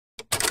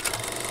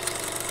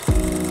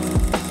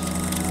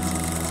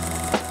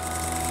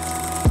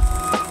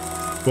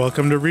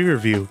Welcome to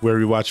ReReview, where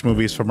we watch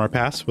movies from our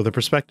past with a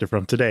perspective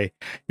from today.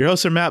 Your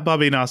hosts are Matt,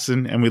 Bobby, and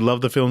Austin, and we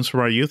love the films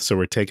from our youth, so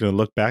we're taking a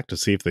look back to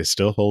see if they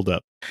still hold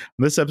up.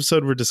 In this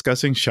episode, we're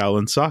discussing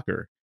Shaolin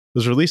Soccer. It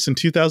was released in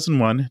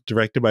 2001,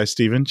 directed by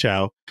Stephen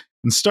Chow,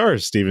 and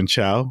stars Stephen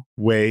Chow,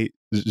 Wei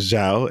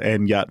Zhao,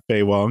 and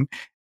Yat-Fei Wong.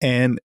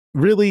 And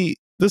really,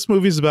 this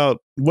movie is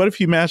about what if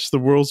you match the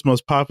world's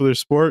most popular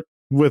sport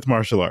with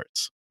martial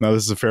arts. Now,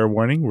 this is a fair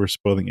warning. We're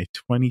spoiling a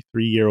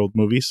 23-year-old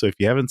movie, so if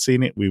you haven't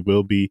seen it, we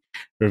will be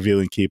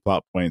revealing key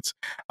plot points.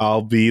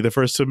 I'll be the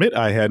first to admit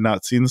I had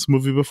not seen this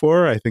movie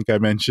before. I think I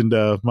mentioned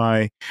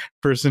my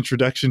first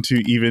introduction to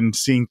even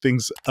seeing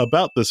things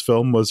about this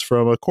film was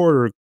from a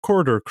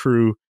Corridor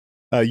Crew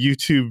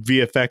YouTube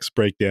VFX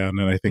breakdown,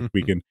 and I think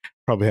we can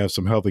probably have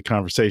some healthy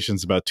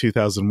conversations about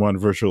 2001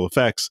 visual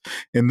effects.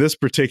 In this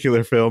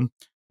particular film,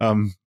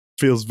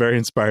 feels very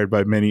inspired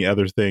by many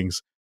other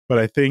things. But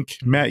I think,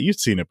 Matt,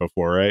 you've seen it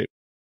before, right?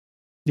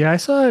 Yeah, I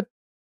saw it.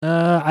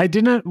 I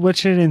did not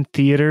watch it in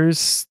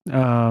theaters.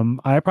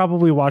 I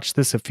probably watched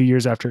this a few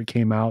years after it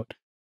came out.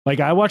 Like,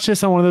 I watched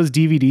this on one of those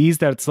DVDs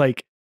that's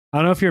like, I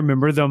don't know if you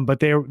remember them, but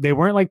they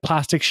weren't like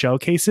plastic shell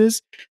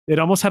cases. It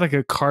almost had like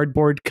a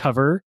cardboard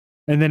cover,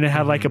 and then it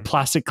had like a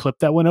plastic clip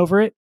that went over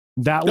it.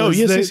 That was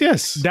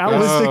yes. That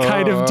was the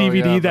kind of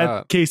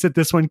DVD case that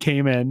this one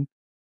came in.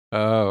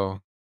 Oh,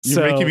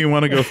 you're making me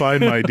want to go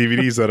find my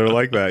DVDs that are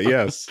like that.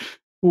 Yes.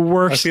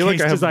 Worst. I feel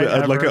like I have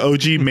like an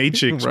OG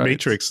Matrix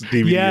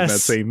DVD in that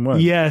same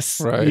one.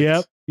 Yes. Right.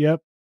 Yep.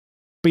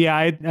 But yeah,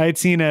 I'd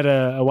seen it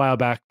a while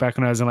back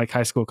when I was in like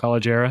high school,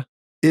 college era.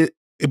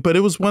 But it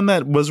was one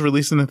that was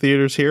released in the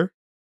theaters here.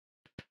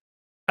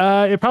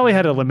 It probably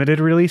had a limited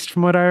release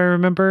from what I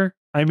remember.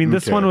 I mean,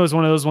 this one was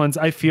one of those ones.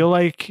 I feel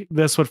like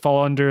this would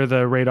fall under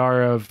the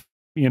radar of,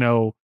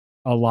 a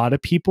lot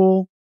of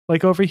people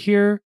like over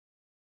here.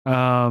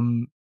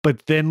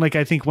 But then like,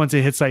 I think once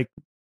it hits like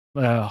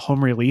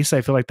home release,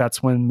 I feel like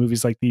that's when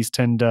movies like these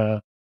tend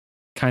to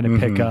kind of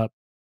pick up.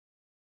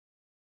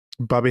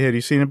 Bobby, had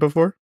you seen it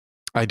before?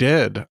 I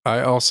did.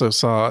 I also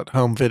saw it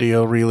home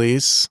video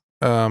release,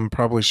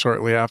 probably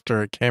shortly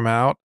after it came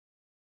out.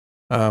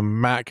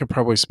 Matt could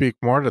probably speak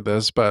more to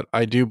this, but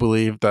I do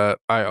believe that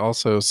I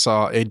also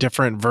saw a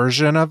different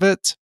version of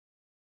it.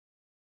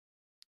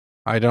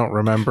 I don't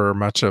remember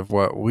much of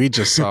what we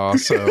just saw,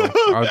 so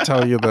I'll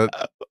tell you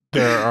that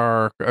there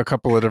are a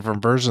couple of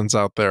different versions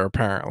out there,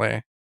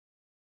 apparently.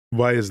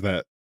 Why is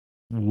that?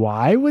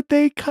 Why would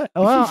they cut?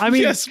 Well, I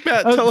mean, yes,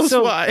 Matt, tell us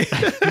why.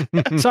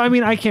 So, I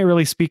mean, I can't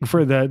really speak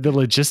for the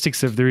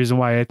logistics of the reason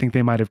why I think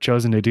they might have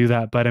chosen to do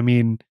that. But I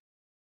mean,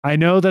 I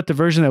know that the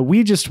version that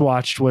we just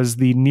watched was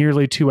the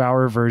nearly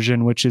 2-hour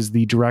version, which is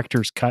the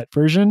director's cut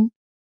version.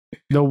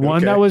 The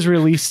one that was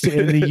released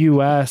in the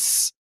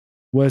US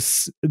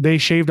they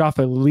shaved off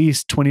at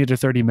least 20 to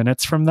 30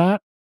 minutes from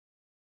that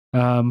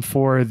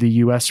for the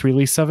US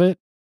release of it.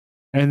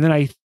 And then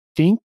I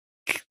think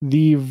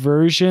the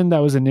version that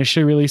was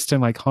initially released in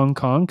like Hong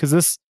Kong, because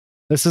this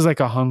is like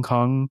a Hong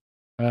Kong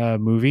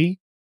movie.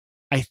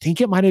 I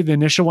think it might have, the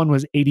initial one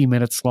was 80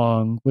 minutes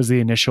long, was the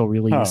initial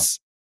release.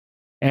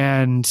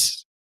 And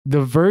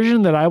the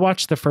version that I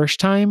watched the first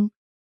time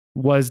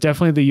was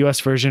definitely the US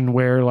version,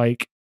 where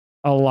like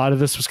a lot of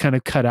this was kind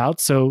of cut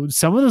out. So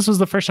some of this was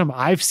the first time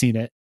I've seen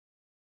it.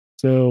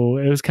 So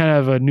it was kind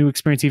of a new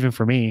experience even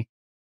for me.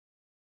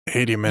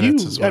 80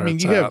 minutes is where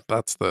it's at.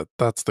 That's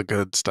the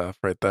good stuff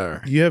right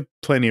there. You have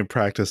plenty of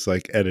practice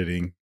like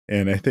editing,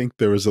 and I think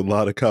there was a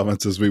lot of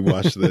comments as we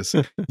watched this.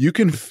 You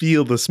can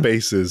feel the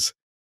spaces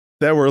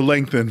that were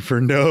lengthened for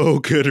no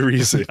good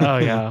reason. Oh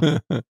yeah.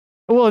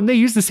 Well, and they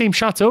used the same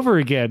shots over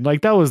again.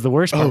 Like, that was the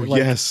worst part. Oh, like,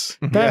 yes.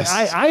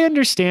 I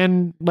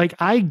understand. Like,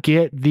 I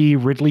get the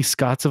Ridley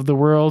Scotts of the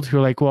world who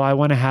are like, well, I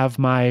want to have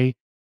my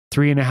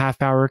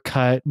 3.5-hour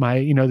cut,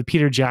 my, the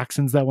Peter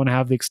Jacksons that want to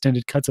have the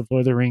extended cuts of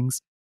Lord of the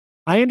Rings.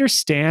 I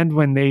understand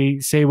when they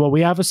say, well,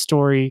 we have a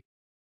story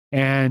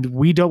and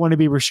we don't want to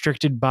be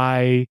restricted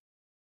by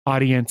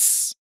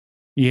audience,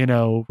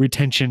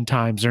 retention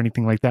times or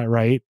anything like that,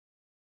 right?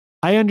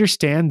 I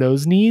understand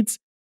those needs,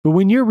 but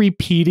when you're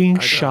repeating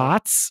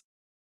shots,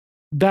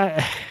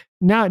 that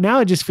now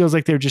it just feels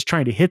like they're just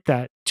trying to hit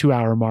that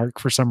 2-hour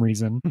mark for some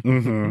reason.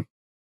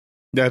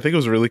 Yeah, I think it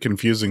was really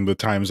confusing the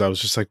times I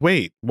was just like,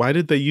 wait, why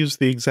did they use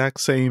the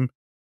exact same?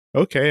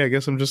 Okay, I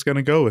guess I'm just going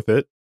to go with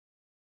it.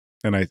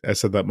 And I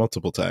said that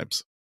multiple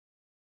times.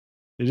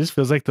 It just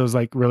feels like those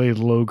like really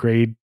low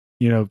grade,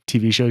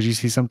 TV shows you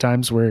see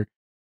sometimes where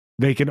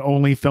they can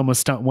only film a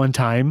stunt one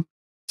time.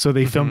 So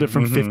they filmed it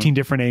from 15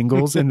 different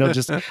angles, and they'll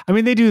just, I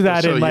mean, they do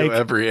that in like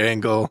every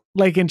angle.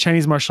 Like in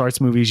Chinese martial arts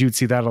movies, you'd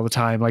see that all the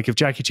time. Like if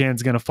Jackie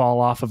Chan's going to fall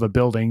off of a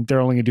building, they're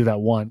only going to do that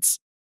once.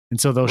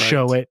 And so they'll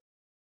show it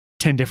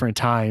 10 different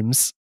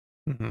times.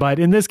 But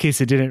in this case,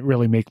 it didn't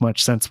really make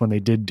much sense when they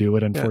did do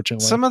it,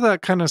 unfortunately. Some of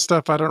that kind of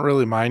stuff I don't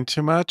really mind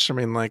too much. I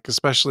mean, like,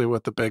 especially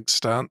with the big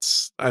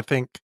stunts, I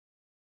think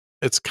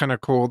it's kind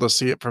of cool to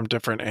see it from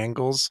different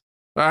angles.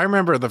 I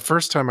remember the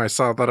first time I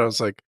saw that, I was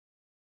like,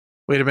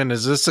 wait a minute,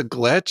 is this a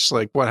glitch?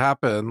 Like, what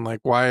happened?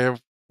 Like, why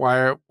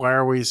why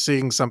are we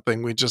seeing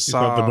something we just You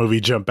saw? thought the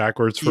movie jumped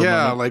backwards for a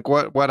moment? Like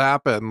what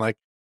happened? Like,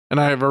 and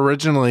I've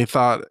originally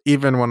thought,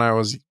 even when I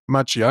was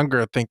much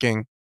younger,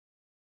 thinking,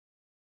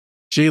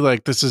 gee,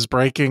 like this is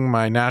breaking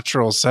my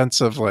natural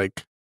sense of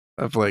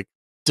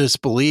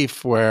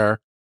disbelief, where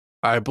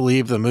I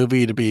believe the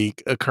movie to be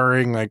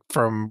occurring like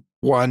from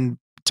one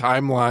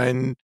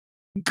timeline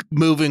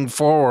moving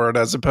forward,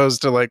 as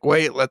opposed to like,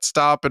 wait, let's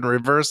stop and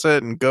reverse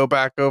it and go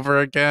back over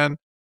again.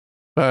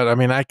 But I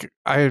mean, I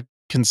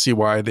can see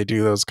why they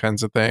do those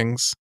kinds of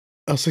things.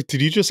 I was like,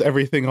 did you just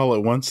everything all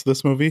at once,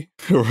 this movie?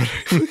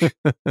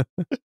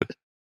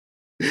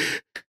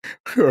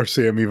 Or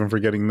see, I'm even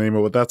forgetting the name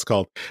of what that's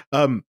called.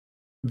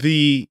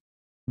 The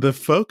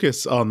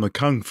focus on the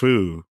kung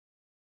fu,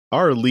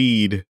 our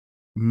lead,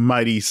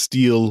 Mighty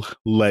Steel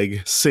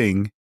Leg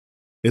Singh,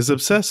 is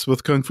obsessed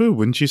with kung fu,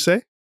 wouldn't you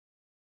say?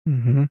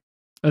 Mm-hmm.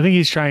 I think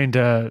he's trying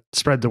to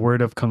spread the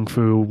word of kung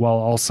fu while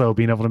also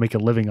being able to make a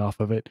living off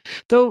of it.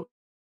 Though,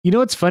 you know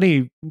what's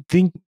funny?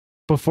 Think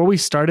before we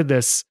started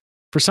this,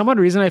 for some odd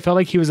reason, I felt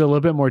like he was a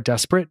little bit more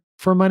desperate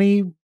for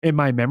money in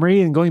my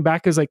memory. And going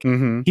back is like,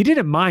 he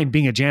didn't mind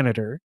being a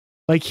janitor.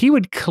 Like he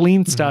would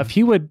clean stuff.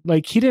 He would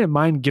he didn't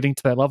mind getting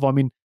to that level. I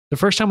mean, the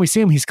first time we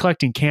see him, he's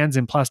collecting cans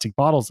and plastic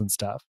bottles and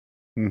stuff.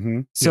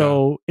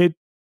 So it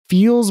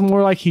feels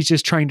more like he's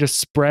just trying to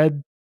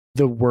spread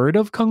the word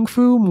of kung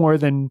fu more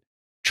than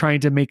trying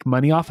to make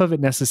money off of it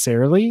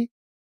necessarily.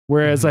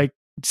 Whereas like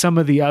some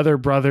of the other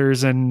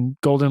brothers and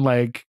Golden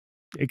Leg,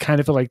 it kind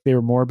of felt like they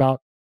were more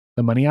about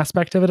the money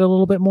aspect of it a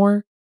little bit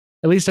more,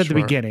 at least at the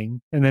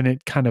beginning. And then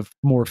it kind of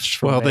morphs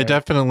from there. They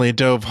definitely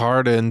dove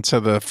hard into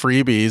the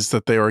freebies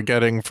that they were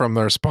getting from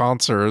their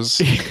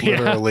sponsors,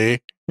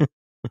 literally.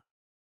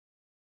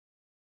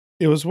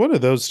 It was one of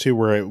those two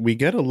where we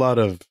get there's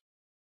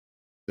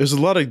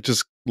a lot of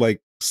just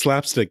like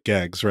slapstick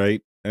gags,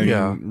 right? I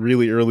mean,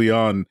 really early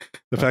on,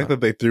 the fact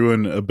that they threw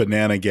in a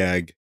banana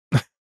gag,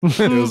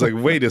 it was like,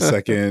 wait a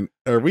second,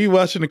 are we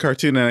watching a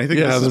cartoon? And I think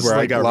this is where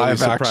I got really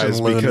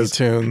surprised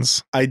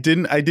because I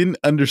didn't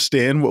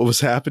understand what was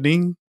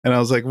happening, and I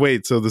was like,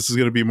 wait, so this is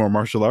going to be more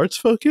martial arts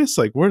focused?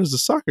 Like, where does the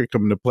soccer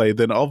come into play?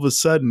 Then all of a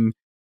sudden,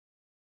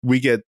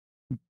 we get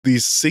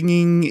these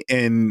singing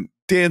and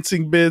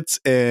dancing bits,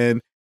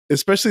 and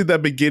especially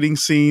that beginning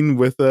scene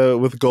with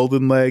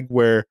Golden Leg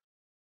where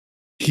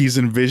he's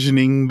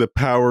envisioning the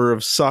power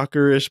of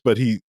soccer-ish, but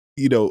he,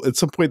 you know, at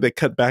some point they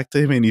cut back to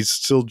him and he's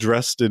still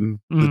dressed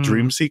in the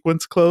dream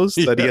sequence clothes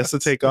that he has to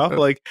take off.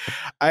 Like,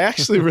 I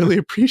actually really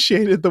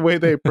appreciated the way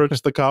they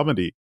approached the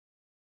comedy.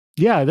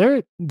 Yeah,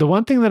 the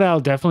one thing that I'll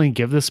definitely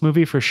give this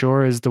movie for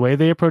sure is the way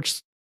they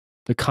approached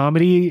the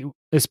comedy,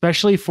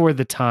 especially for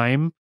the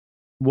time,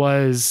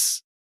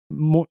 was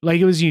more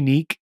like it was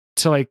unique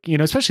to, like, you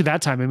know, especially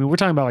that time. I mean, we're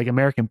talking about like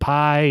American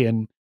Pie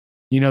and,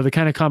 you know, the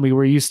kind of comedy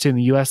we're used to in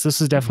the US.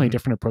 This is definitely a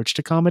different approach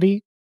to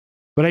comedy.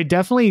 But I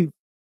definitely,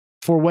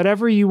 for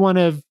whatever you want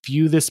to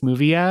view this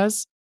movie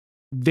as,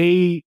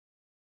 they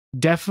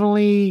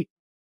definitely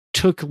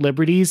took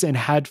liberties and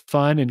had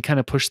fun and kind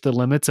of pushed the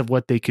limits of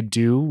what they could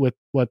do with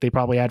what they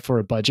probably had for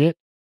a budget,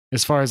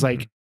 as far as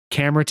like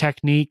camera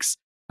techniques.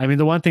 I mean,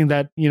 the one thing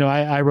that, you know,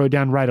 I wrote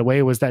down right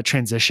away was that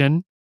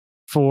transition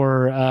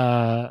for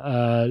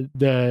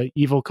the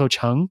evil Coach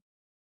Hung.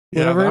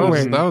 Yeah,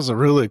 that was a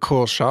really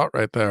cool shot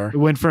right there. It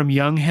went from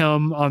young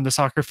him on the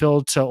soccer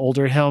field to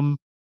older him,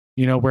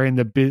 you know, wearing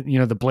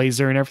the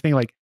blazer and everything.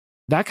 Like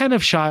that kind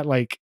of shot,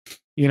 like,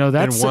 you know,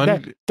 that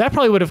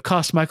probably would have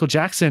cost Michael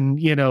Jackson,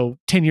 you know,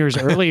 10 years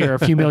earlier, a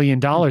few $1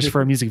 million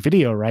for a music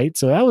video, right?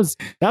 So that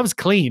was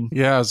clean.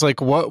 Yeah, it's like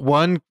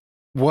one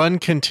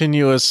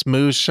continuous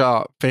smooth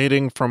shot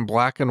fading from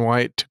black and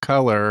white to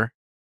color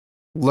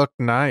looked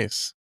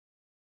nice.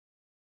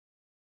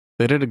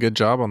 They did a good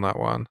job on that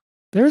one.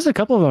 There's a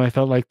couple of them I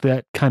felt like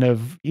that kind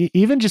of,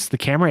 even just the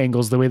camera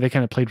angles, the way they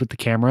kind of played with the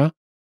camera,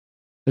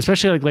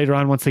 especially like later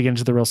on once they get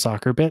into the real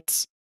soccer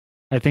bits,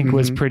 I think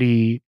is a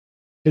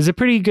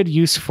pretty good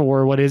use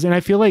for what is. And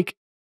I feel like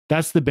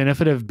that's the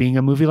benefit of being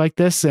a movie like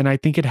this. And I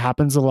think it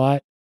happens a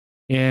lot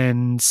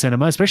in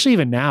cinema, especially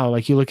even now.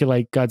 Like you look at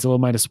like Godzilla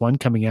 -1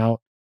 coming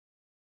out,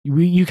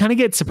 you kind of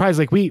get surprised.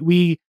 Like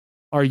we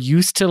are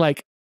used to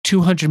like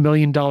 $200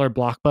 million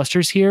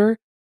blockbusters here,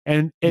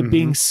 and it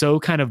being so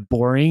kind of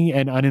boring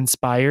and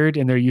uninspired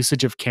in their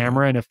usage of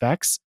camera and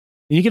effects.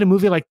 And you get a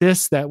movie like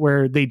this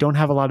where they don't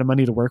have a lot of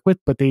money to work with,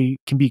 but they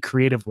can be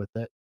creative with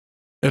it.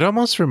 It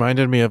almost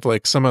reminded me of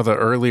like some of the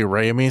early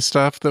Raimi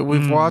stuff that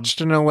we've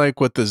watched, you know,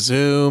 like with the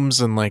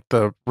zooms and like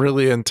the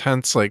really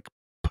intense like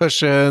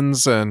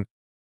push-ins and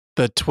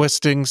the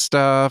twisting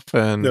stuff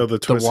and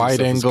the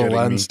wide angle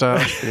lens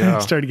stuff. Yeah.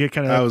 Started to get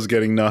kind of, I was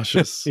getting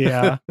nauseous.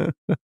 Yeah.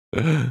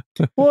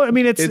 Well, I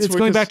mean, it's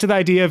going back to the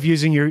idea of you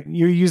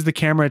use the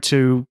camera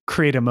to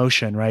create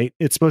emotion, right?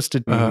 It's supposed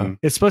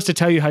to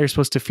tell you how you're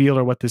supposed to feel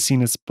or what the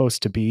scene is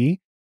supposed to be.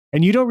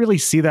 And you don't really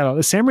see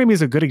that. Sam Raimi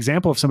is a good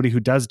example of somebody who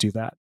does do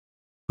that,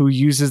 who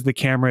uses the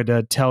camera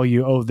to tell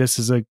you, oh, this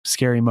is a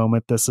scary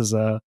moment. This is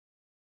a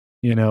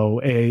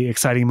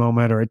exciting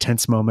moment or a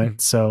tense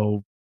moment.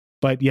 So,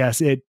 but yes,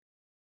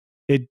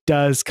 it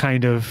does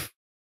kind of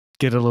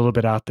get a little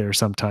bit out there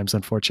sometimes,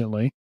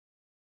 unfortunately.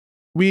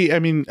 I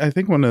mean, I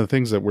think one of the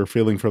things that we're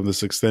feeling from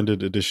this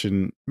extended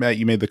edition, Matt,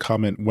 you made the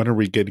comment, when are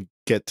we going to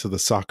get to the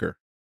soccer?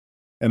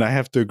 And I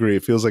have to agree,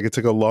 it feels like it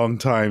took a long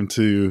time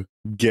to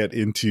get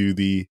into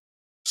the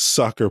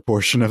soccer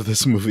portion of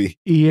this movie.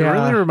 Yeah. It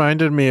really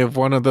reminded me of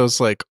one of those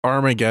like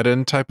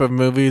Armageddon type of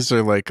movies,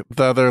 or like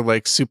the other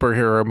like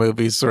superhero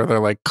movies where they're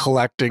like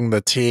collecting the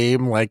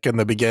team like in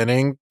the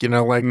beginning, you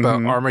know, like the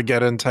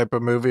Armageddon type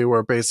of movie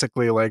where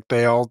basically like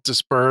they all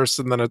disperse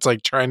and then it's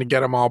like trying to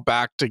get them all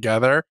back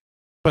together.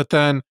 But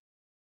then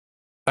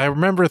I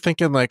remember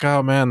thinking like,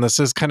 oh man, this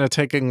is kind of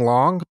taking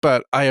long,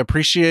 but I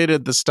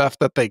appreciated the stuff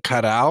that they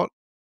cut out.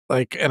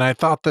 Like, and I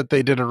thought that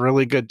they did a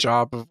really good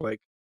job of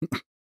like,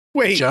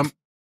 jump.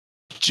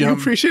 You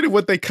appreciated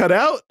what they cut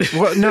out?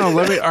 Well, no,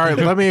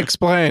 let me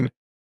explain.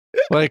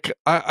 Like,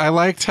 I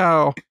liked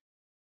how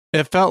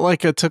it felt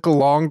like it took a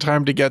long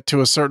time to get to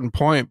a certain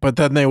point, but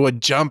then they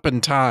would jump in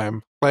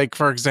time. Like,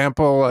 for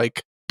example,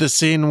 like the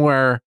scene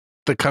where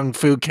the kung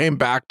fu came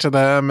back to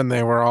them and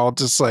they were all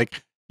just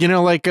like, you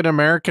know, like an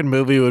American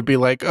movie would be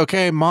like,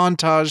 okay,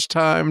 montage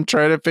time,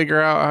 try to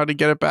figure out how to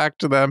get it back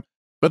to them.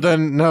 But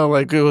then no,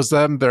 like it was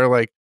them. They're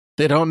like,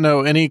 they don't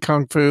know any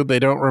kung fu. They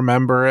don't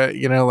remember it.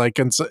 You know, like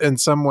in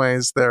some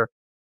ways they're,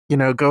 you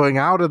know, going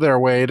out of their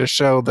way to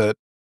show that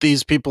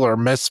these people are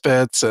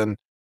misfits and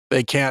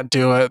they can't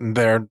do it. And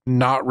they're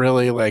not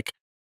really like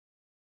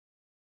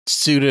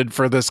suited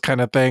for this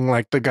kind of thing.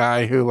 Like the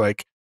guy who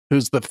like,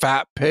 who's the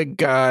fat pig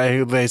guy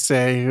who they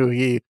say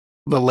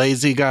the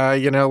lazy guy,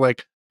 you know,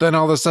 like then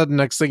all of a sudden,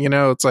 next thing you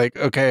know, it's like,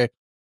 okay,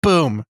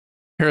 boom,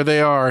 here they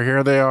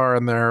are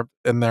in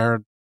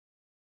their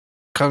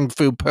kung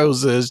fu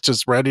poses,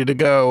 just ready to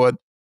go, and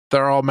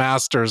they're all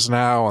masters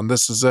now, and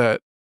this is it.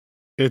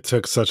 It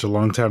took such a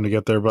long time to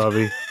get there,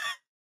 Bobby.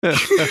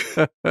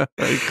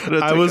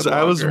 I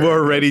was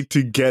more ready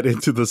to get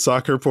into the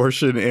soccer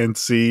portion and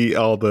see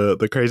all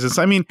the craziness.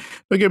 I mean,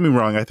 don't get me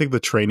wrong, I think the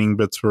training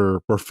bits were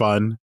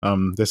fun.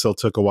 They still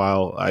took a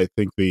while. I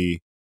think the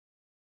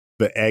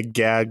egg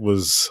gag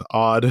was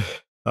odd.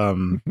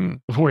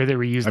 Where they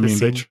reused the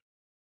scene.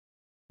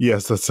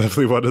 Yes, that's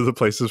definitely one of the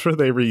places where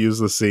they reuse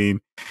the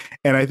scene.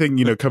 And I think,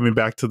 you know, coming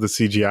back to the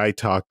CGI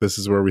talk, this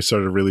is where we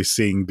started really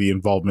seeing the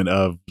involvement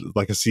of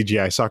like a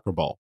CGI soccer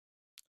ball.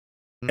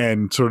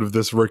 And sort of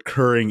this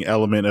recurring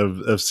element of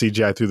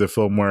CGI through the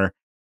film where,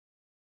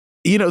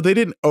 you know, they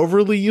didn't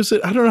overly use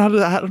it. I don't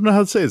know how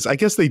to say this. I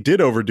guess they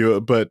did overdo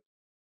it, but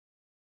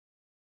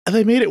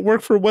they made it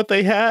work for what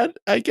they had,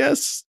 I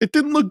guess. It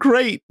didn't look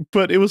great,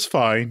 but it was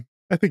fine.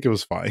 I think it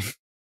was fine.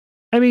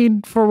 I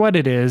mean, for what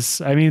it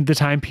is, I mean, the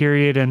time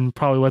period and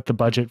probably what the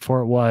budget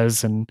for it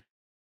was. And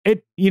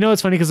it, you know,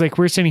 it's funny because like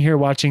we're sitting here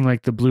watching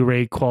like the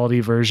Blu-ray quality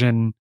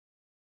version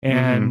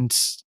and,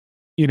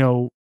 you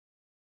know,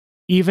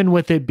 even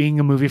with it being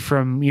a movie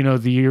from, you know,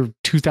 the year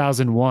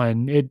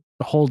 2001, it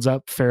holds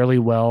up fairly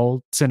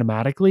well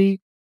cinematically.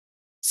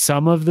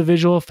 Some of the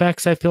visual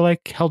effects I feel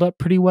like held up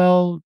pretty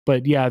well,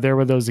 but yeah, there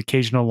were those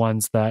occasional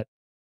ones that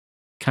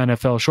kind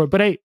of fell short.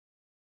 But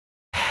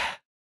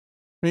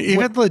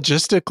even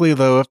logistically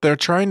though, if they're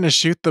trying to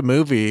shoot the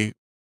movie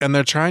and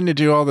they're trying to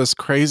do all this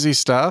crazy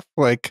stuff,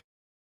 like,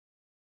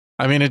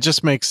 I mean, it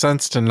just makes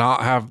sense to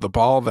not have the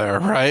ball there,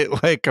 right?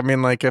 Like, I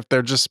mean, like if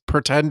they're just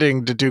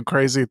pretending to do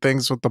crazy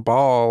things with the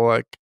ball,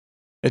 like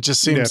it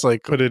just seems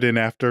like put it in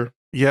after.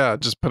 Yeah,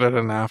 just put it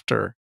in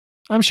after.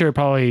 I'm sure it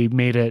probably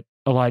made it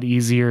a lot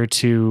easier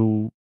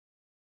to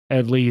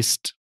at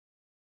least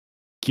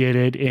get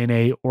it in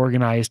a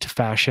organized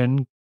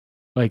fashion.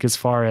 Like as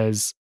far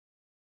as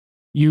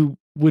you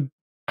would,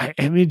 I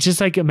mean,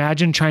 just like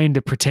imagine trying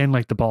to pretend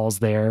like the ball's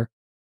there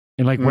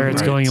and like where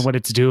it's going and what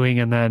it's doing.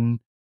 And then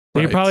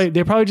they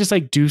probably just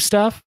like do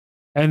stuff.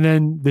 And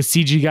then the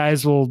CG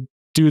guys will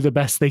do the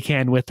best they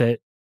can with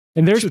it.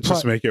 And there's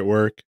just make it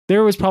work.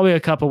 There was probably a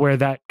couple where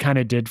that kind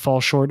of did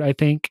fall short, I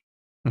think.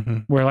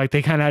 Where like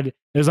they kind of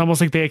it was almost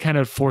like they had kind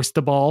of forced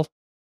the ball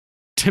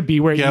to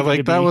be where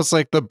like that was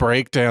like the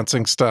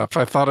breakdancing stuff.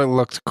 I thought it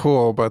looked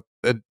cool, but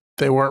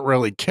they weren't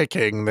really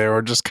kicking. They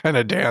were just kind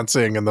of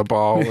dancing and the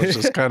ball was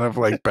just kind of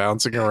like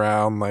bouncing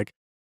around. Like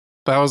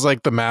that was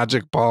like the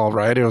magic ball,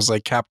 right? It was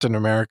like Captain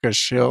America's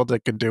shield.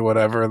 It could do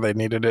whatever they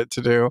needed it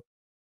to do.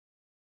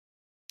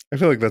 I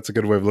feel like that's a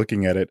good way of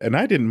looking at it. And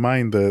I didn't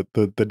mind the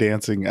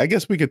dancing. I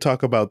guess we could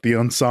talk about the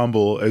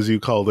ensemble, as you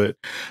called it,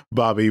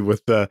 Bobby,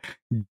 with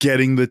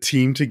getting the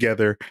team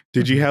together.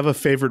 Did you have a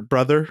favorite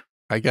brother?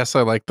 I guess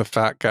I like the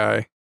fat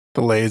guy,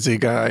 the lazy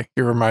guy.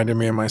 He reminded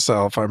me of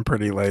myself. I'm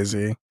pretty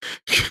lazy.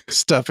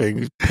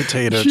 Stuffing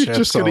potato chips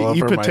just gonna all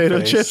eat over potato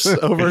my face. chips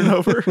over and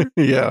over?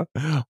 Yeah,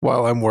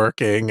 while I'm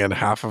working and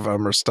half of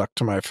them are stuck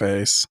to my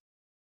face.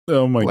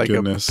 Oh my like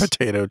goodness. A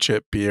potato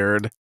chip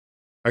beard.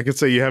 I could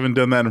say you haven't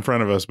done that in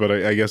front of us, but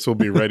I guess we'll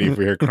be ready if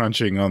we hear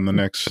crunching on the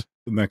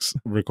next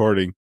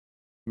recording.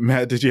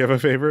 Matt, did you have a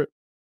favorite?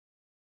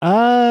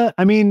 I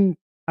mean,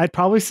 I'd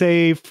probably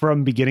say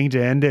from beginning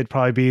to end, it'd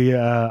probably be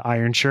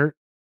Iron Shirt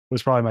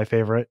was probably my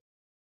favorite.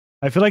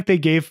 I feel like they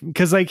gave,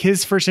 because like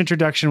his first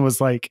introduction was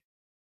like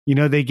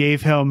they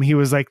gave him, he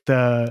was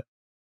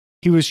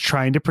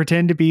trying to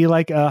pretend to be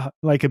like a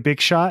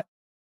big shot.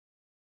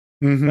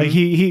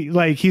 Mhm.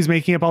 Like he's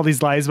making up all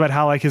these lies about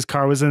how like his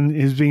car was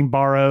being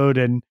borrowed,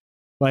 and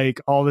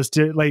like all this,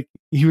 like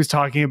he was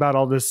talking about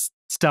all this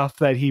stuff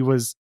that he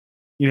was,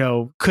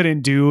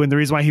 couldn't do. And the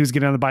reason why he was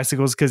getting on the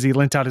bicycle is because he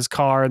lent out his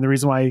car. And the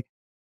reason why,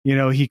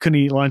 he couldn't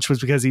eat lunch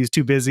was because he was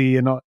too busy,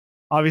 and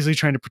obviously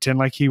trying to pretend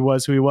like he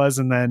was who he was.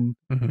 And then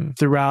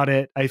throughout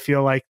it, I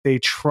feel like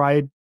he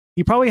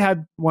probably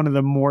had one of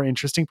the more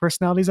interesting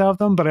personalities out of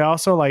them, but I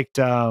also liked,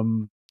 I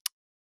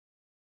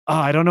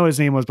don't know what his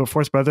name was, but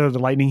Force Brother, the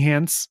Lightning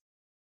Hands.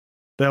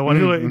 The one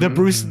who, the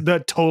Bruce, the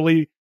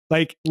totally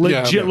like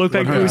legit looked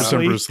like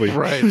Bruce Lee.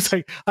 Right. I was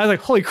like,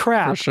 holy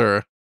crap. For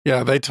sure.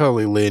 Yeah, they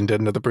totally leaned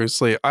into the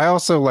Bruce Lee. I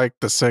also like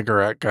the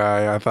cigarette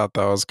guy. I thought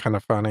that was kind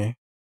of funny.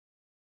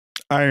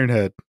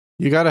 Ironhead.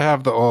 You got to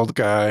have the old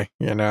guy,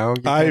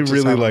 I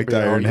really liked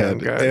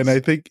Ironhead. And I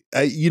think,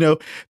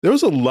 there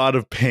was a lot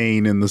of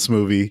pain in this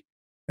movie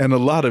and a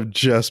lot of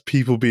just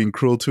people being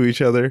cruel to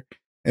each other.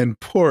 And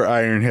poor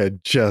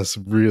Ironhead just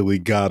really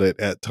got it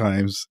at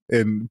times.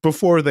 And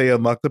before they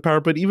unlocked the power,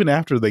 but even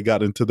after they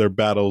got into their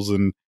battles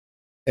and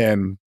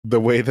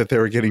the way that they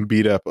were getting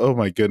beat up, oh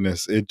my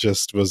goodness, it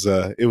just was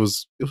it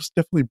was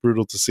definitely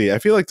brutal to see. I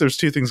feel like there's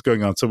two things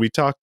going on. So we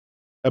talked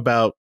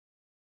about,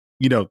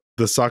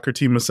 the soccer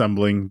team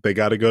assembling, they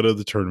got to go to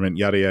the tournament,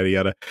 yada yada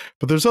yada.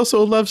 But there's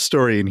also a love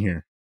story in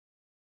here.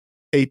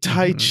 A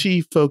Tai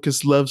Chi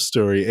focused love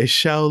story, a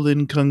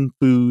Shaolin Kung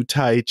Fu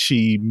Tai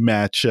Chi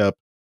matchup.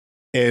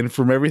 And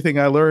from everything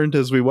I learned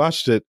as we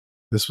watched it,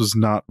 this was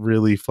not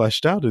really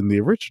fleshed out in the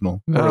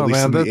orial, or at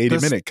least in the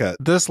 80-minute cut.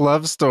 This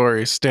love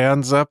story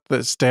stands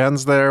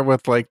there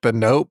with like the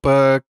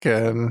Notebook,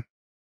 and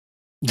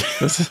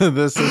this is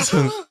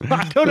I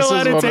don't know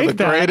how to one take of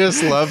the that.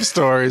 greatest love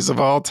stories of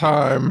all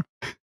time.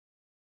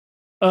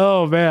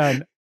 Oh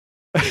man.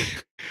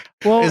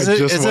 Well, Isn't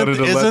the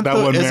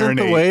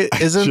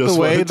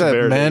way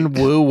that men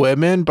woo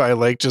women by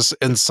like just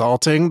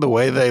insulting the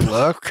way they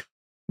look?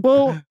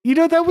 Well,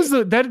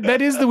 that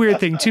is the weird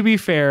thing, to be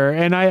fair.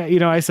 And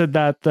I said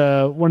that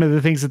one of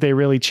the things that they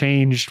really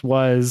changed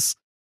was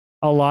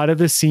a lot of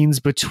the scenes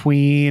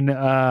between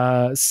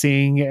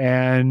Singh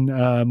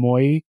and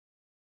Moi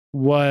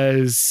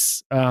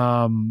was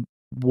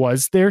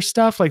their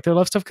stuff, like their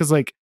love stuff, because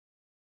like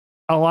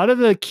a lot of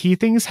the key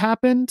things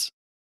happened.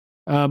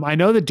 I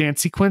know the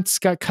dance sequence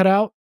got cut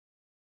out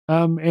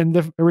in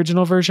the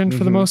original version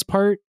for the most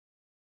part.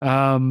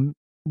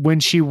 When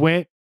she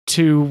went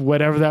to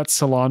whatever that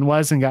salon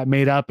was and got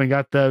made up and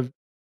got the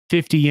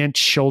 50-inch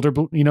shoulder,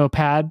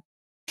 pad,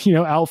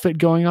 outfit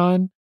going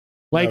on.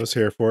 Like, I was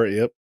here for it.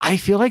 Yep. I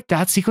feel like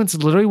that sequence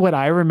is literally what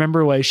I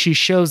remember was she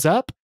shows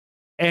up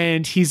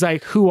and he's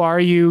like, "Who are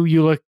you?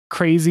 You look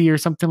crazy," or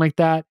something like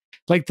that.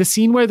 Like the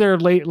scene where they're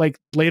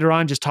later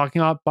on just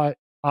talking off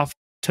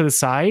to the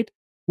side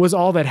was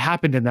all that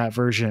happened in that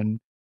version.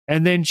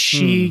 And then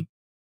she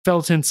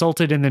felt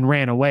insulted and then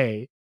ran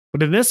away.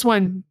 But in this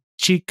one,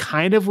 she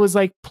kind of was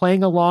like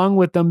playing along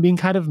with them being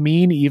kind of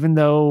mean, even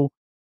though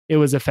it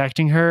was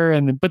affecting her.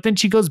 But then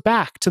she goes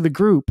back to the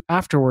group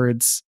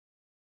afterwards.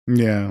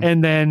 Yeah.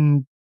 And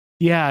then,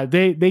 yeah,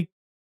 they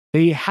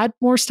had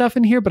more stuff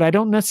in here, but I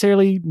don't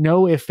necessarily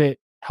know if it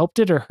helped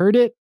it or hurt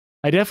it.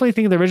 I definitely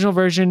think the original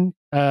version,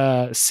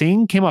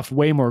 Singh came off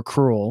way more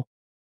cruel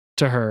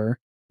to her.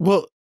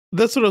 Well,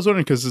 that's what I was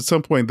wondering, because at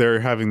some point they're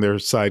having their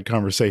side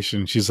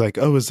conversation. She's like,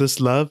 "Oh, is this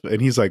love?" And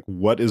he's like,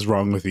 "What is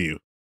wrong with you?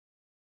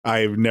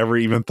 I've never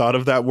even thought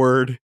of that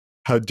word.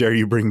 How dare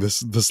you bring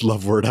this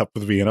love word up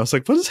with me?" And I was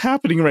like, what is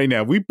happening right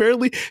now?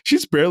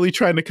 She's barely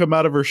trying to come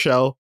out of her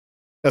shell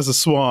as a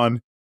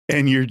swan,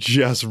 and you're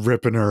just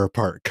ripping her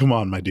apart. Come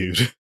on, my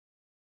dude.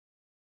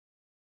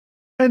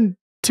 And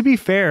to be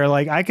fair,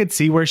 like I could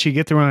see where she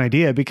get the wrong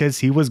idea, because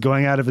he was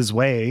going out of his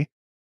way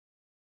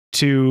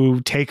to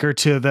take her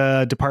to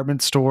the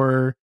department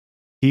store.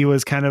 He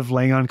was kind of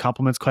laying on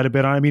compliments quite a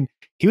bit on. I mean,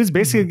 he was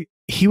basically,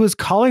 he was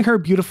calling her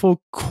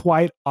beautiful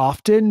quite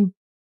often.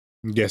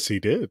 Yes, he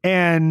did.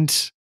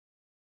 And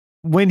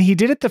when he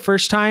did it the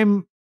first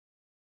time,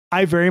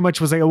 I very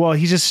much was like, well,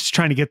 he's just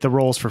trying to get the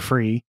rolls for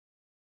free.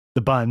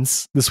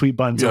 The sweet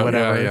buns or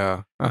whatever.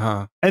 Yeah.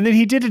 Uh-huh. And then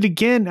he did it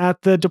again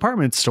at the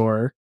department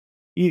store.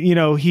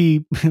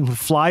 He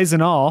flies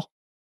and all.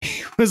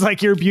 He was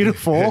like, "You're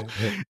beautiful."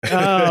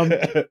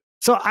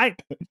 So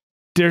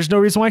there's no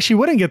reason why she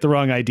wouldn't get the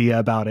wrong idea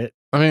about it.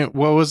 I mean,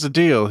 what was the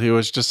deal? He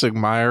was just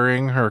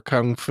admiring her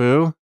kung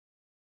fu.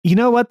 You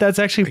know what? That's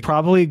actually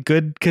probably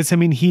good, because I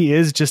mean, he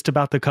is just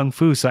about the kung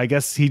fu. So I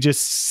guess he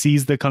just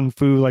sees the kung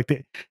fu, like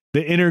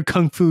the inner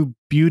kung fu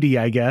beauty,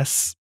 I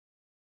guess.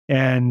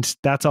 And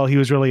that's all he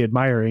was really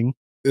admiring.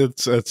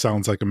 It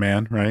sounds like a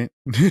man, right?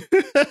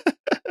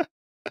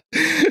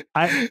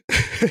 I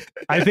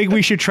think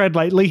we should tread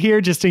lightly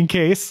here, just in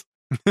case.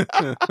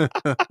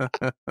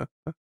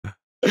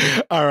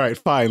 All right,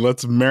 fine.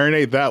 Let's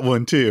marinate that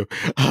one too.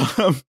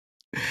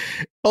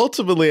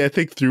 Ultimately, I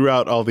think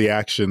throughout all the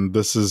action,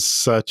 this is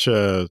such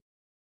a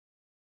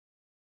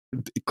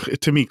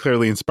to me,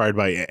 clearly inspired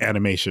by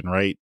animation,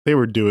 right? They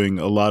were doing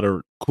a lot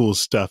of cool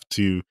stuff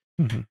to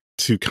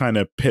kind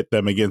of pit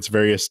them against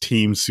various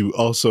teams who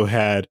also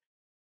had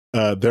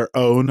their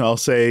own, I'll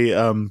say,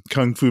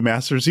 kung fu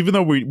masters, even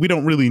though we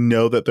don't really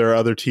know that there are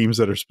other teams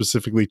that are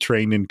specifically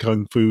trained in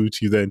kung fu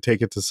to then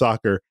take it to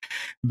soccer.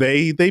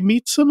 They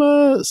meet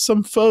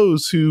some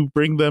foes who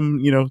bring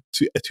them,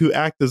 to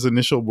act as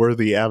initial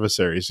worthy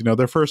adversaries.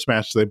 Their first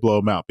match, they blow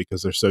them out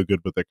because they're so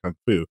good with their kung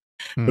fu.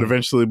 But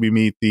eventually we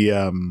meet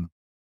the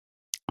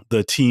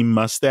Team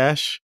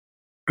Mustache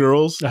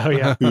girls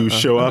who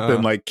show up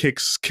and like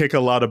kick a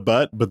lot of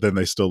butt, but then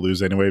they still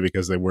lose anyway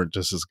because they weren't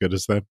just as good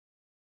as them.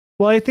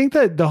 Well, I think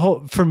that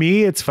for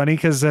me, it's funny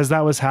because as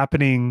that was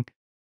happening,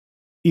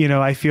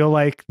 I feel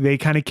like they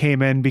kind of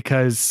came in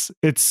because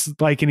it's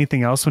like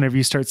anything else. Whenever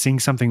you start seeing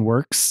something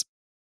works,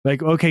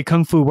 like, okay,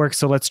 kung fu works,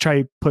 so let's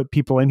try put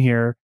people in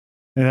here.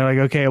 And they're like,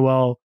 okay,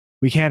 well,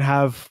 we can't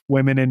have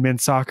women in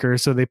men's soccer,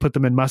 so they put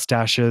them in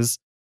mustaches.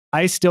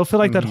 I still feel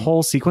like that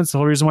whole sequence, the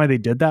whole reason why they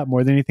did that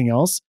more than anything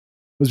else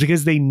was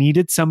because they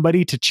needed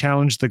somebody to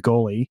challenge the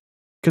goalie,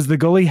 because the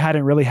goalie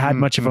hadn't really had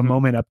much of a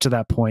moment up to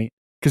that point.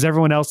 Because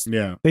everyone else,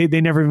 they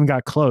never even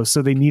got close.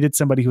 So they needed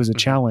somebody who was a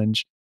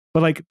challenge.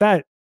 But like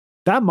that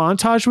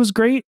montage was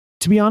great,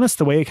 to be honest,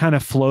 the way it kind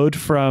of flowed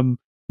from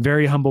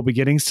very humble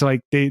beginnings to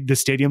like the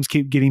stadiums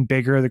keep getting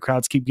bigger, the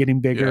crowds keep getting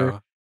bigger. Yeah.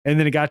 And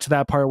then it got to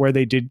that part where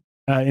they did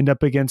end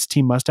up against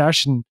Team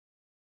Mustache. And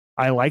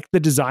I like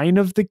the design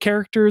of the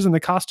characters and the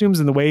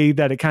costumes and the way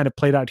that it kind of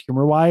played out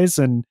humor wise,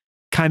 and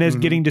kind of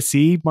getting to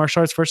see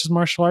martial arts versus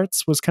martial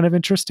arts was kind of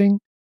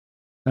interesting.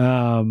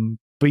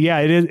 But yeah,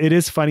 it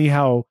is funny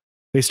how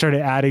they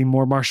started adding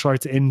more martial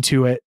arts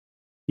into it,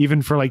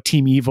 even for like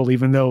Team Evil,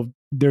 even though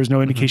there's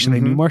no indication they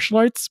knew martial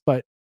arts,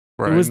 but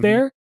it was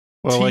there.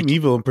 Well, Team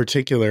Evil in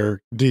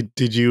particular, did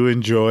you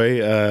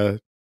enjoy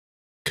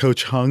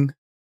Coach Hung?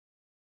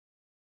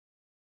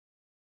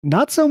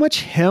 Not so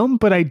much him,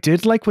 but I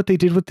did like what they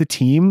did with the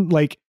team.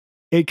 Like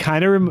it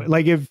kind of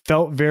like it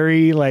felt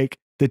very like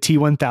the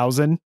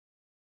T-1000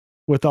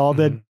 with all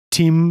the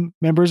team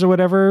members or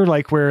whatever,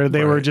 like where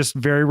they were just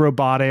very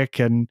robotic,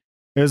 and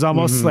it was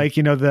almost like,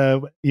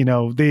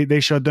 they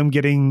showed them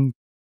getting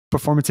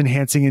performance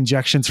enhancing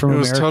injections from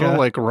America. It was total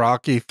like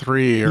Rocky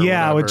 3 or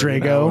whatever, with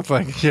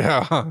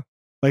Drago.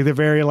 Like they're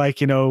very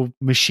like,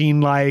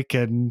 machine like,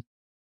 and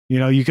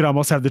you could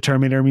almost have the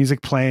Terminator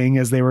music playing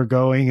as they were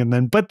going, and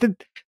then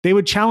they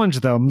would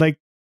challenge them. Like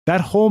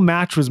that whole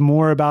match was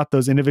more about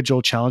those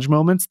individual challenge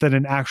moments than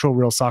an actual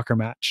real soccer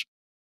match.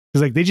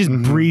 Because like they just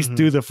breezed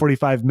through the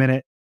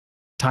 45-minute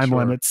time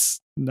limits,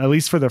 at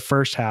least for the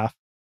first half.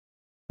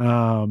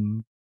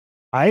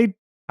 They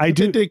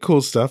did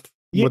cool stuff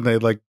when they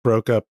like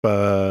broke up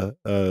the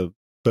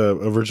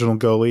original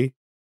goalie.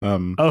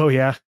 And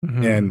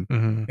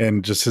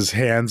just his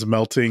hands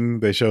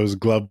melting. They show his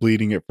glove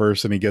bleeding at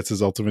first, and he gets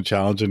his ultimate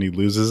challenge and he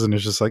loses, and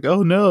it's just like,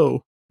 oh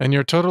no. And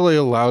you're totally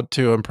allowed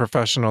to in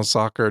professional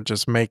soccer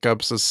just make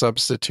up a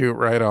substitute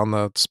right on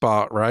the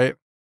spot, right?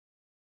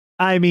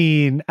 I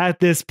mean, at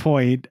this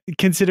point,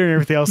 considering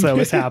everything else that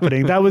was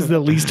happening, that was the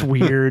least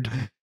weird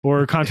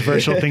or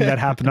controversial thing that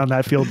happened on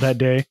that field that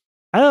day.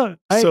 I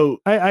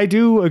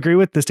do agree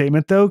with the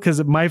statement though,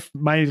 because my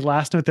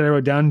last note that I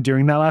wrote down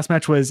during that last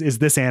match was, "Is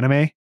this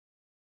anime?"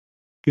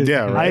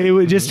 Yeah, right.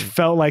 It just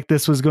felt like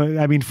this was going.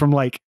 I mean, from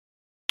like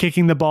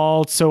kicking the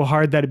ball so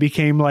hard that it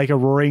became like a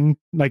roaring,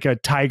 like a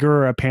tiger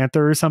or a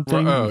panther or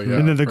something,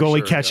 and then the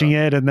goalie catching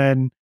it, and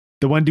then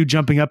the one dude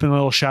jumping up and a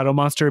little shadow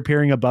monster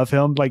appearing above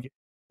him, like.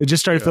 It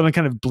just started feeling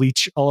kind of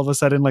Bleach all of a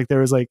sudden. Like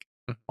there was like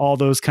all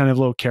those kind of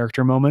little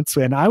character moments,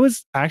 and I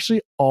was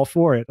actually all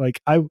for it.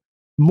 Like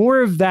more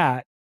of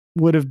that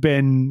would have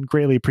been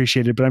greatly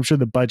appreciated, but I'm sure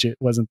the budget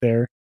wasn't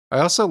there.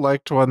 I also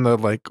liked when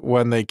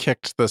they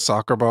kicked the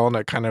soccer ball and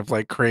it kind of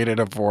like created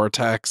a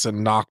vortex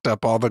and knocked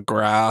up all the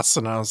grass,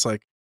 and I was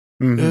like,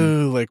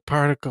 ooh, like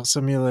particle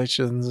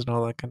simulations and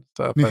all that kind of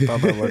stuff. I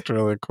thought that looked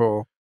really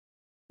cool.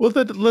 Well,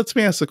 that lets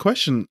me ask the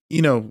question.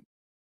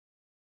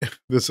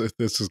 This is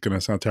going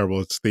to sound terrible.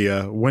 It's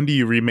the when do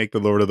you remake the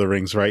Lord of the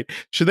Rings, right?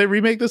 Should they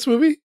remake this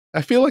movie?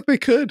 I feel like they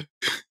could.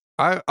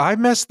 I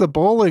missed the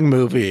bowling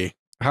movie.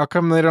 How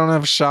come they don't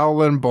have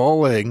Shaolin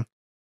bowling?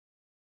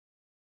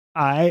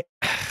 To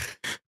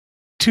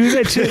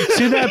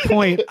that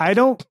point, I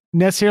don't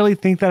necessarily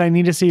think that I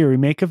need to see a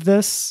remake of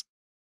this,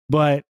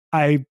 but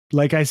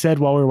like I said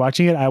while we were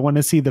watching it, I want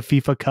to see the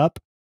FIFA Cup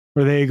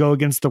where they go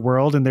against the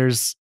world and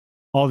there's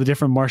all the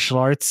different martial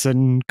arts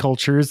and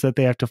cultures that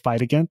they have to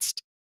fight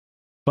against.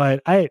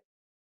 But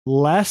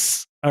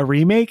less a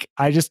remake.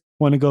 I just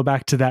want to go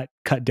back to that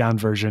cut down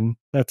version.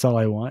 That's all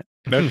I want.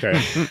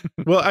 Okay.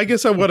 Well, I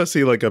guess I want to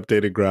see like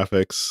updated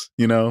graphics,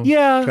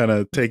 Yeah. Kind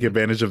of take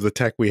advantage of the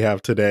tech we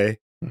have today.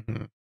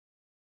 And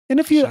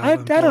if you, I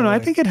don't know, I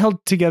think it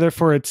held together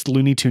for its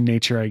Looney Tune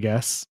nature, I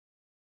guess.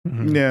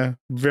 Yeah.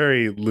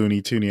 Very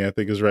Looney Toony, I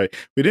think is right.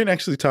 We didn't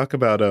actually talk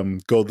about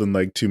Golden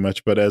Leg too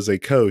much, but as a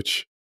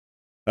coach,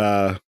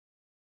 he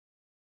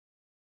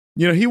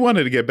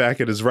wanted to get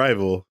back at his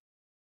rival.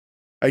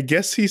 I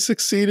guess he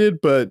succeeded,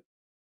 but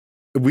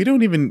we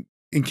don't even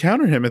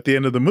encounter him at the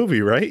end of the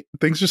movie, right?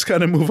 Things just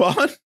kind of move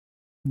on.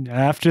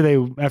 After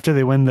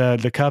they win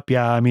the cup,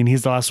 yeah. I mean,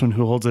 he's the last one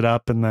who holds it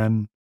up, and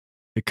then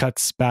it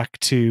cuts back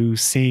to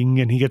Sing,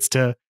 and he gets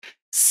to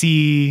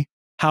see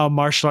how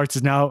martial arts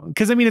is now.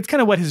 Because I mean, it's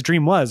kind of what his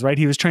dream was, right?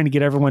 He was trying to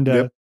get everyone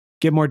to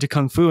get more to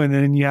kung fu, and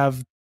then you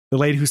have the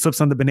lady who slips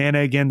on the banana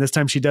again. This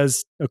time she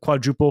does a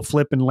quadruple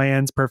flip and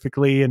lands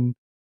perfectly, and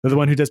the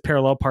one who does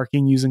parallel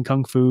parking using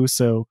kung fu.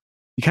 So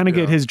you kind of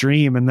get his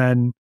dream, and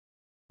then,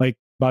 like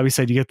Bobby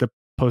said, you get the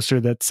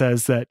poster that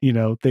says that, you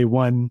know, they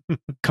won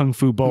kung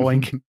fu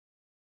bowling.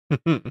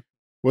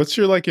 What's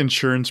your like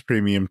insurance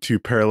premium to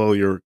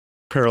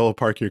parallel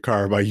park your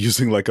car by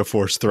using like a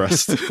force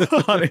thrust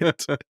on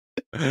it?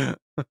 I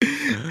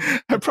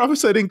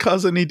promise I didn't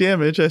cause any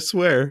damage, I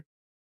swear.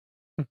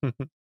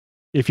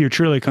 If you're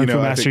truly a kung fu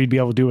master, you'd be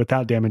able to do it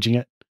without damaging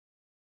it.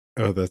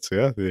 Oh,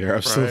 you're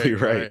absolutely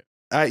right.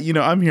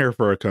 I'm here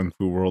for a kung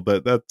fu world.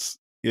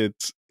 It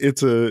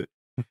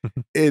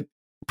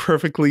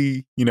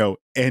perfectly,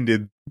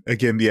 ended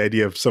again the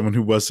idea of someone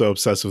who was so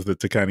obsessed with it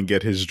to kind of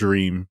get his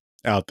dream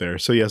out there.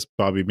 So yes,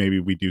 Bobby, maybe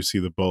we do see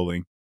the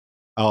bowling.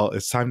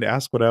 It's time to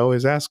ask what I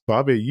always ask.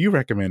 Bobby, are you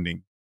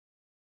recommending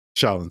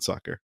Shaolin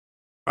Soccer?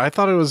 I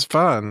thought it was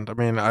fun. I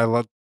mean,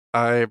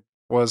 I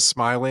was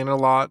smiling a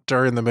lot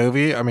during the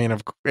movie. I mean,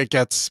 it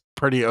gets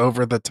pretty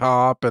over the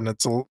top and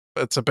it's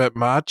a bit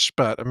much,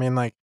 but I mean,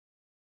 like,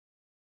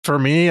 for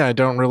me, I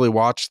don't really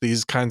watch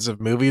these kinds of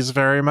movies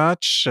very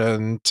much,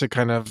 and to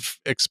kind of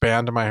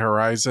expand my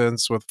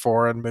horizons with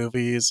foreign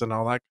movies and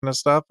all that kind of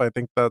stuff, I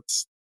think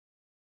that's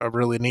a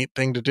really neat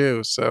thing to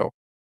do. So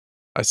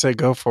I say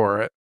go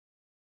for it.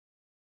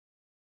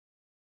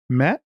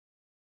 Matt?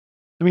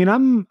 I mean,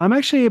 I'm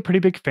actually a pretty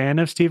big fan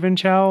of Stephen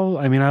Chow.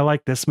 I mean, I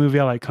like this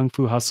movie. I like Kung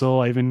Fu Hustle.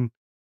 I even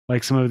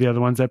like some of the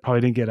other ones that probably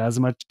didn't get as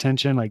much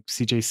attention, like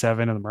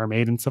CJ7 and The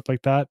Mermaid and stuff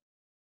like that.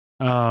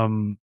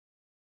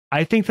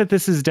 I think that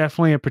this is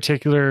definitely a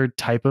particular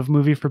type of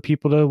movie for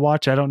people to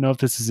watch. I don't know if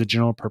this is a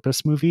general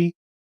purpose movie.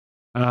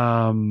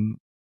 I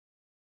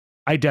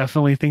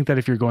definitely think that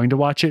if you're going to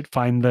watch it,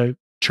 find the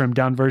trimmed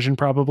down version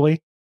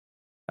probably.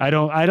 I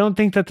don't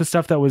think that the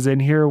stuff that was in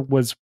here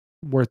was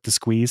worth the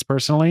squeeze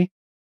personally.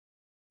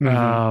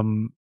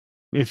 Mm-hmm.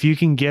 If you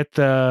can get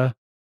the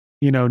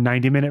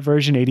 90-minute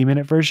version,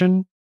 80-minute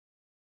version,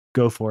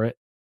 go for it.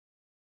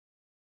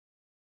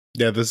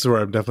 Yeah, this is where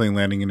I'm definitely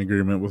landing in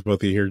agreement with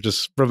both of you here,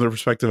 just from the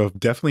perspective of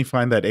definitely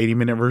find that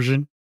 80-minute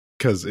version,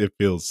 because it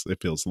feels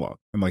long.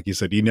 And like you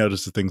said, you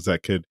notice the things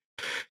that could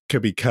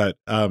be cut.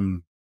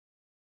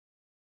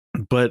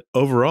 But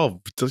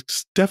overall,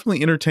 it's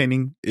definitely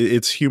entertaining.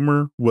 Its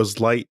humor was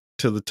light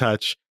to the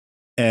touch.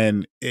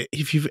 And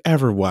if you've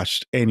ever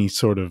watched any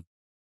sort of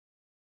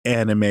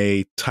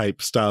anime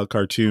type style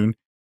cartoon,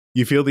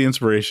 you feel the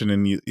inspiration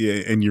and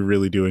you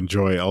really do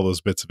enjoy all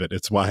those bits of it.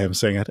 It's why I'm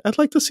saying I'd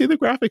like to see the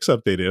graphics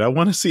updated. I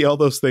want to see all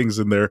those things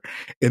in their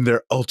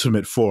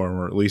ultimate form,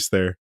 or at least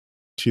their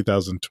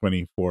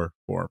 2024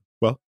 form.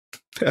 Well,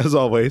 as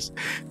always,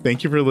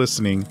 thank you for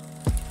listening.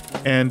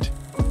 And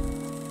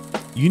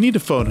you need to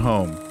phone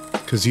home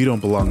because you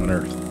don't belong on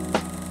Earth.